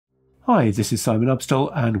Hi, this is Simon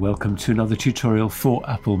Upstall and welcome to another tutorial for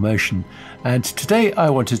Apple Motion. And today I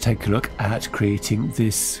want to take a look at creating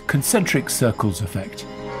this concentric circles effect.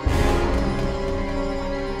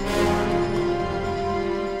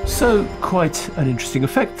 So quite an interesting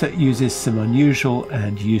effect that uses some unusual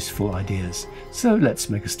and useful ideas. So let's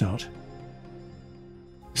make a start.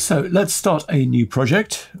 So let's start a new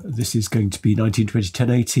project. This is going to be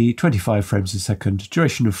 1920-1080, 25 frames a second,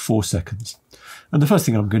 duration of 4 seconds. And the first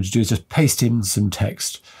thing I'm going to do is just paste in some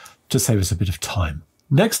text to save us a bit of time.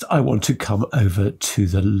 Next, I want to come over to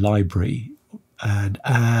the library and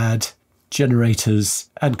add generators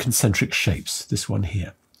and concentric shapes, this one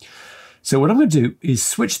here. So what I'm going to do is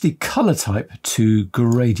switch the color type to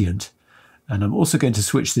gradient. And I'm also going to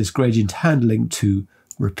switch this gradient handling to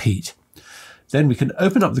repeat. Then we can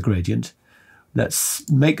open up the gradient. Let's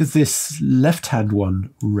make this left-hand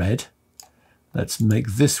one red. Let's make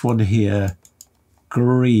this one here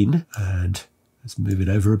green, and let's move it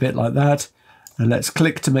over a bit like that. And let's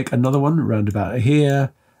click to make another one round about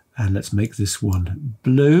here. And let's make this one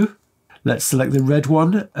blue. Let's select the red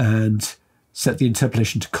one and set the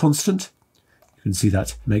interpolation to constant. You can see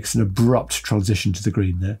that makes an abrupt transition to the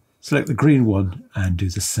green there. Select the green one and do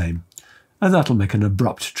the same. And that'll make an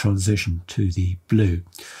abrupt transition to the blue.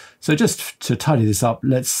 So just to tidy this up,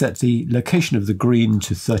 let's set the location of the green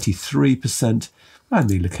to 33% and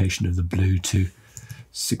the location of the blue to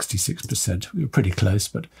 66%. We were pretty close,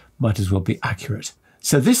 but might as well be accurate.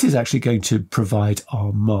 So this is actually going to provide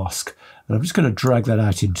our mask. And I'm just going to drag that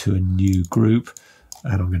out into a new group.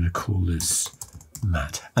 And I'm going to call this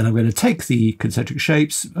matte. And I'm going to take the concentric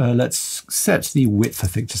shapes. Let's set the width, I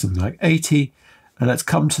think, to something like 80. And let's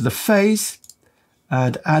come to the phase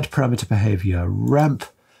and add parameter behavior ramp.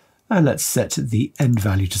 And let's set the end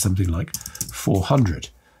value to something like 400.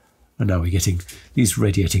 And now we're getting these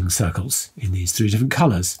radiating circles in these 3 different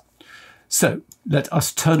colors. So let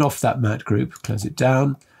us turn off that matte group, close it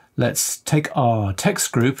down. Let's take our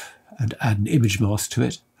text group and add an image mask to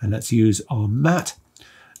it. And let's use our matte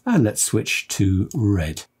and let's switch to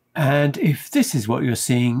red. And if this is what you're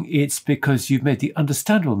seeing, it's because you've made the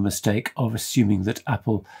understandable mistake of assuming that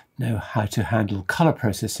Apple know how to handle color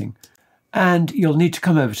processing. And you'll need to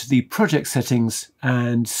come over to the project settings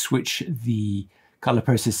and switch the color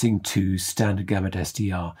processing to standard gamut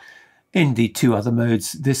SDR. In the 2 other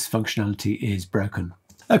modes, this functionality is broken.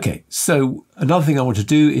 Okay, so another thing I want to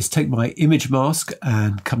do is take my image mask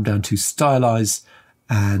and come down to stylize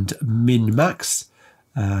and min max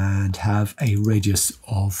and have a radius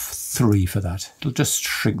of 3 for that. It'll just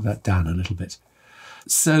shrink that down a little bit.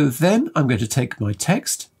 So then I'm going to take my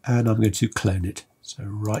text and I'm going to clone it. So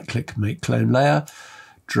right click, make clone layer,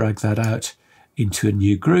 drag that out into a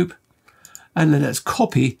new group. And then let's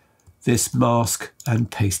copy this mask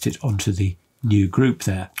and paste it onto the new group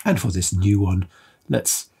there. And for this new one,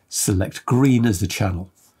 let's select green as the channel.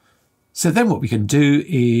 So then what we can do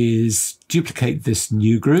is duplicate this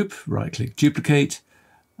new group, right click duplicate,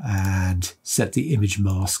 and set the image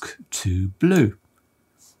mask to blue.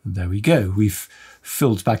 And there we go. We've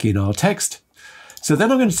filled back in our text. So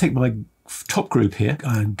then I'm going to take my top group here.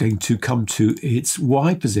 I'm going to come to its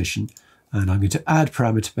Y position and I'm going to add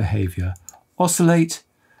parameter behavior. Oscillate.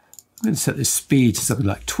 I'm going to set this speed to something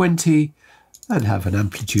like 20 and have an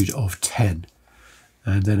amplitude of 10.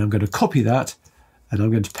 And then I'm going to copy that and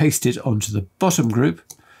I'm going to paste it onto the bottom group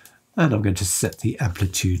and I'm going to set the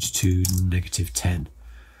amplitude to -10.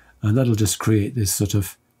 And that'll just create this sort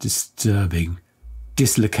of disturbing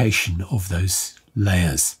dislocation of those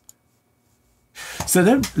layers. So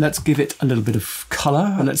then let's give it a little bit of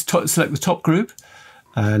color. And let's select the top group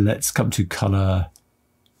and let's come to color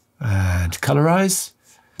and colorize.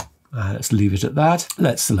 Let's leave it at that.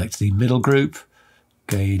 Let's select the middle group.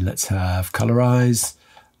 Again, let's have colorize.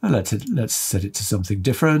 And let's set it to something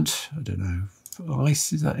different. I don't know,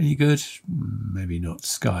 ice, is that any good? Maybe not.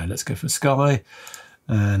 Sky, let's go for sky.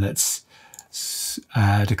 And let's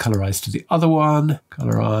add a colorize to the other one.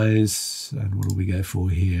 Colorize, and what do we go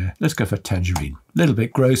for here? Let's go for tangerine. A little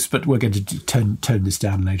bit gross, but we're going to tone this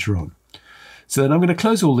down later on. So then I'm going to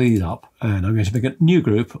close all these up and I'm going to make a new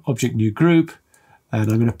group, object new group, and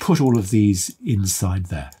I'm going to put all of these inside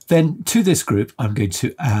there. Then to this group, I'm going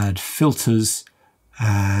to add filters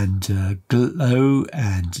and glow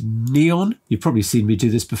and neon. You've probably seen me do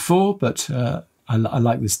this before, but I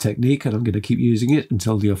like this technique and I'm going to keep using it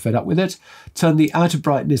until you're fed up with it. Turn the outer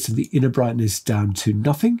brightness and the inner brightness down to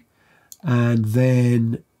nothing, and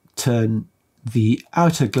then turn the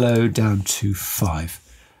outer glow down to 5.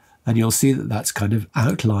 And you'll see that that's kind of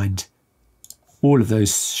outlined all of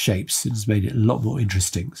those shapes. It's made it a lot more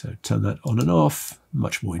interesting. So turn that on and off,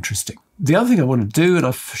 much more interesting. The other thing I want to do, and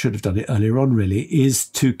I should have done it earlier on really, is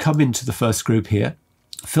to come into the first group here,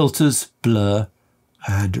 filters, blur,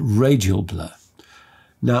 and radial blur.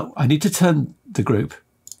 Now I need to turn the group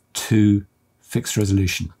to fixed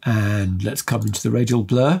resolution, and let's come into the radial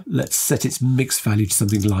blur. Let's set its mix value to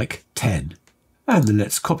something like 10. And then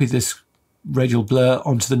let's copy this radial blur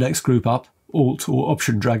onto the next group up, Alt or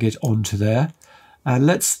Option drag it onto there. And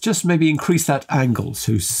let's just maybe increase that angle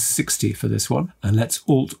to 60 for this one. And let's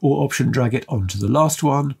Alt or Option drag it onto the last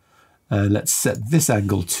one. And let's set this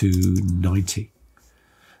angle to 90.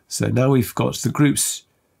 So now we've got the groups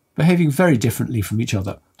behaving very differently from each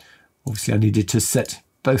other. Obviously I needed to set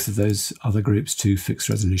both of those other groups to fixed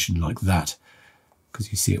resolution like that,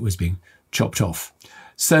 because you see it was being chopped off.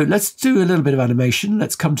 So let's do a little bit of animation.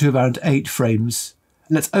 Let's come to around 8 frames.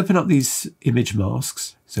 Let's open up these image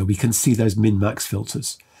masks so we can see those min-max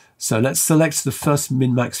filters. So let's select the first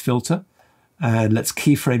min-max filter and let's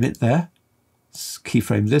keyframe it there. Let's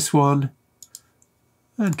keyframe this one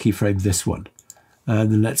and keyframe this one.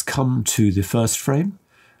 And then let's come to the first frame.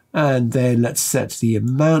 And then let's set the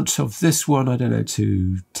amount of this one, I don't know,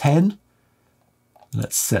 to 10.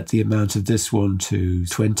 Let's set the amount of this one to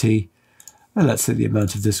 20. And let's set the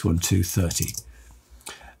amount of this one to 30.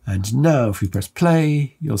 And now if we press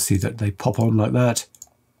play, you'll see that they pop on like that.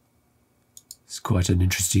 It's quite an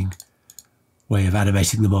interesting way of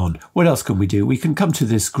animating them on. What else can we do? We can come to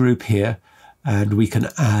this group here and we can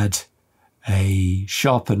add a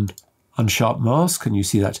sharpen unsharp mask. And you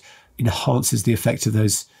see that enhances the effect of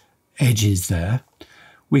those edges there.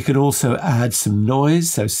 We can also add some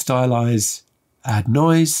noise. So stylize, add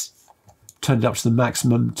noise, turn it up to the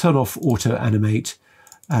maximum, turn off auto animate,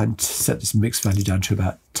 and set this mix value down to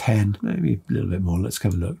about 10, maybe a little bit more. Let's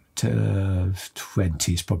have a look.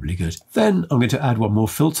 20 is probably good. Then I'm going to add one more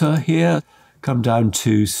filter here. Come down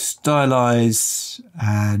to stylize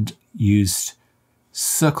and use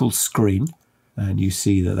circle screen. And you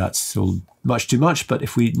see that that's all much too much. But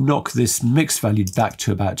if we knock this mix value back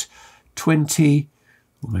to about 20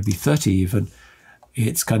 or maybe 30 even,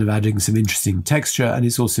 it's kind of adding some interesting texture, and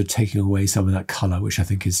it's also taking away some of that color, which I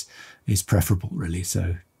think is preferable really.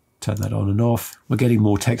 So turn that on and off. We're getting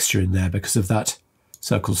more texture in there because of that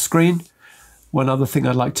circle screen. One other thing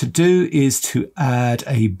I'd like to do is to add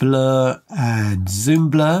a blur and zoom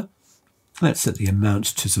blur. Let's set the amount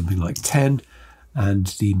to something like 10 and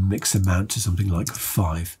the mix amount to something like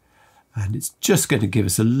 5. And it's just going to give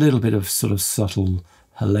us a little bit of sort of subtle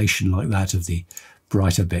halation like that of the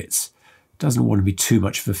brighter bits. Doesn't want to be too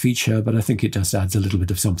much of a feature, but I think it just adds a little bit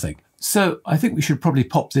of something. So I think we should probably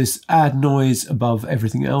pop this add noise above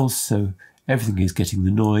everything else, so everything is getting the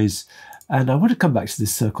noise. And I want to come back to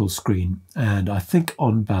this circle screen, and I think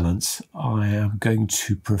on balance I am going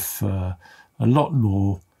to prefer a lot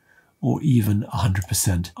more, or even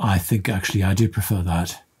 100%. I think actually I do prefer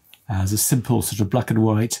that. As a simple sort of black and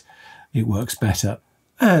white, it works better.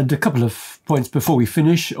 And a couple of points before we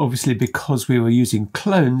finish. Obviously, because we were using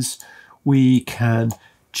clones, we can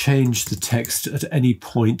change the text at any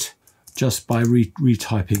point just by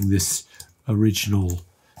retyping this original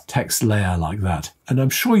text layer like that. And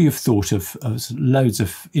I'm sure you've thought of loads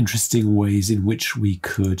of interesting ways in which we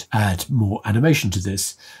could add more animation to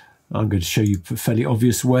this. I'm going to show you a fairly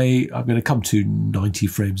obvious way. I'm going to come to 90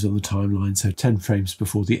 frames on the timeline, so 10 frames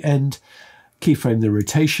before the end. Keyframe the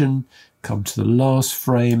rotation, come to the last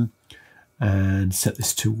frame and set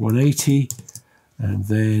this to 180, and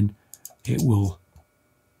then it will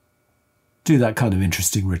do that kind of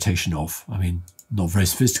interesting rotation off. I mean, not very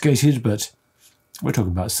sophisticated, but we're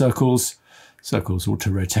talking about circles. Circles ought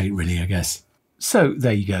to rotate really, I guess. So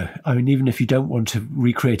there you go. I mean, even if you don't want to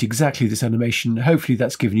recreate exactly this animation, hopefully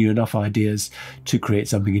that's given you enough ideas to create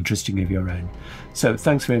something interesting of your own. So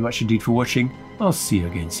thanks very much indeed for watching. I'll see you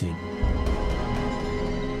again soon.